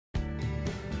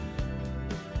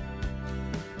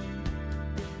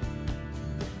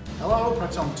Hello,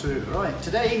 Pratom 2. Right,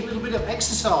 today a little bit of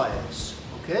exercise.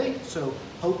 Okay, so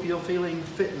hope you're feeling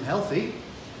fit and healthy.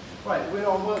 Right, we're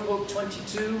on workbook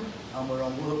 22 and we're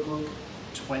on workbook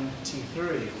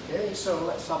 23. Okay, so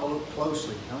let's have a look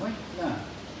closely, can we? Now,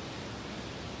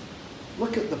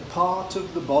 look at the part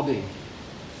of the body.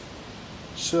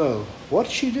 So, what's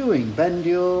she doing? Bend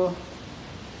your...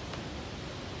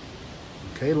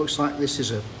 Okay, looks like this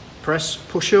is a press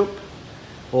push-up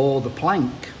or the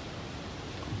plank.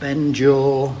 Bend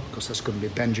your, because that's going to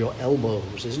be bend your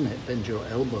elbows, isn't it? Bend your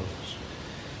elbows.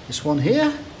 This one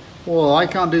here? Well, I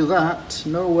can't do that.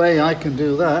 No way I can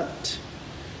do that.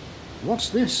 What's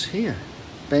this here?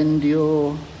 Bend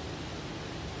your,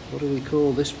 what do we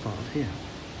call this part here?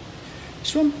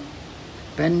 This one?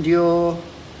 Bend your,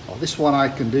 oh, this one I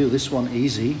can do, this one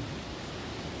easy.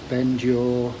 Bend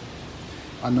your,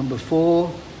 and number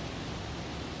 4,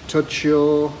 touch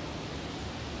your,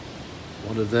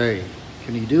 what are they?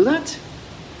 Can you do that?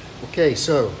 Okay,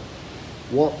 so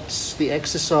what's the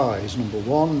exercise? Number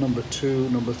 1, number 2,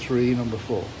 number 3, number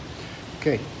 4.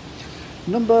 Okay,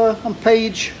 on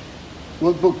page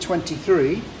workbook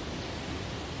 23,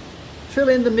 fill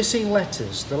in the missing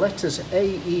letters. The letters A,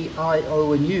 E, I,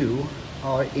 O and U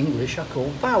are English, are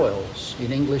called vowels.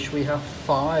 In English we have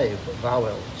 5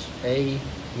 vowels, A,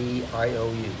 E, I,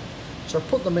 O, U. So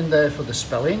put them in there for the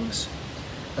spellings.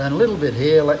 And a little bit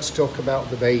here, let's talk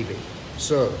about the baby.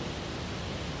 So,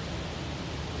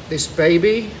 this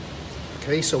baby,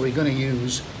 okay, so we're going to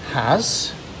use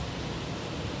has.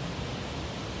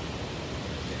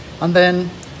 And then,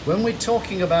 when we're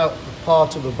talking about the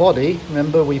part of the body,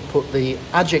 remember we put the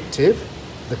adjective,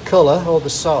 the colour or the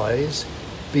size,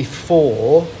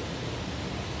 before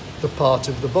the part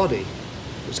of the body.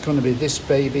 It's going to be this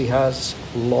baby has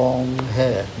long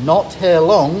hair. Not hair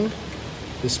long,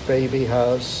 this baby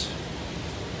has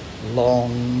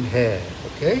long hair,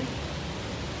 okay?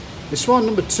 This one,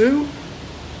 number 2,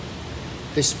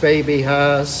 this baby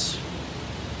has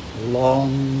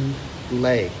long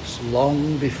legs,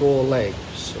 long before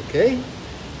legs, okay?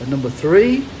 And number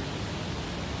 3,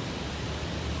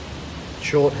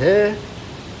 short hair.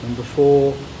 Number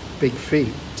 4, big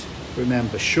feet.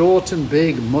 Remember, short and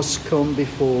big must come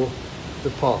before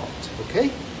the part, okay?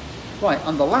 Right,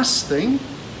 and the last thing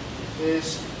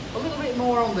is a little bit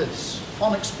more on this.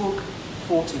 Phonics book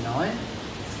 49.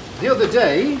 The other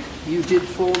day you did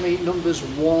for me numbers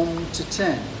 1 to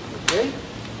 10, okay?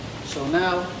 So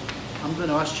now I'm going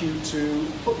to ask you to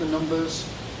put the numbers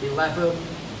 11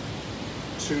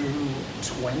 to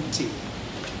 20.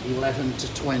 11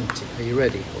 to 20. Are you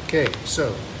ready? Okay,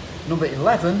 so number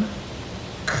 11,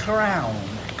 crown.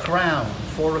 Crown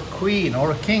for a queen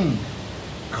or a king.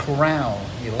 Crown.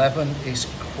 11 is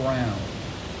crown.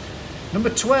 Number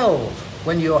 12,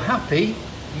 when you're happy,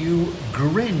 you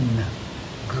grin.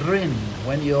 Grin.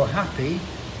 When you're happy,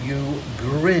 you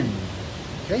grin.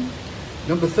 Okay?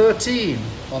 Number 13,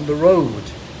 on the road,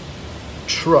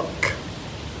 truck.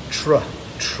 Truck.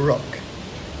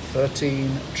 13,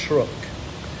 truck.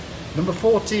 Number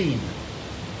 14,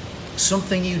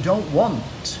 something you don't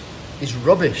want is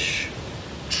rubbish.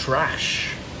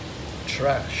 Trash.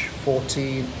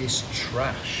 14 is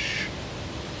trash.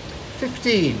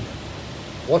 15,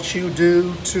 what you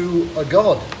do to a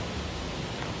god.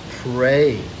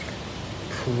 Pray.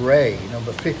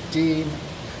 Number 15,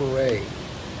 pray.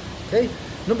 Okay.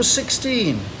 Number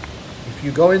 16, if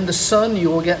you go in the sun,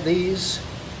 you will get these.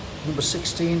 Number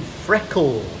 16,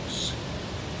 freckles.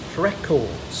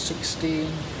 16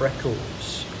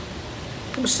 freckles.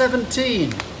 Number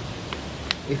 17,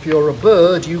 if you're a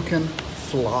bird, you can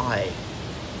fly.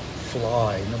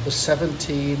 Number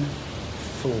 17,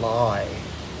 fly.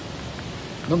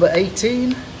 Number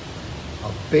 18,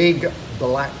 a big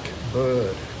black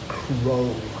bird.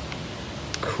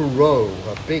 Crow,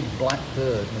 a big black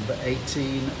bird. Number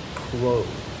 18, crow.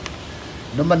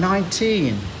 Number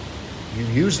 19, you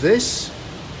use this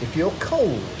if you're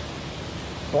cold.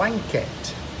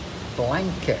 Blanket.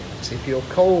 If you're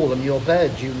cold on your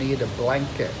bed, you need a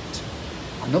blanket.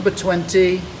 Number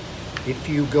 20, if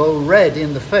you go red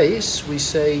in the face, we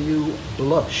say you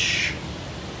blush.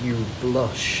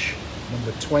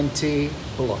 Number 20,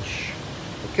 blush.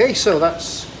 Okay, so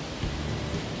that's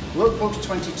workbooks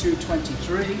 22,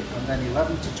 23, and then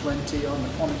 11 to 20 on the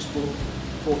phonics book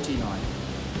 49.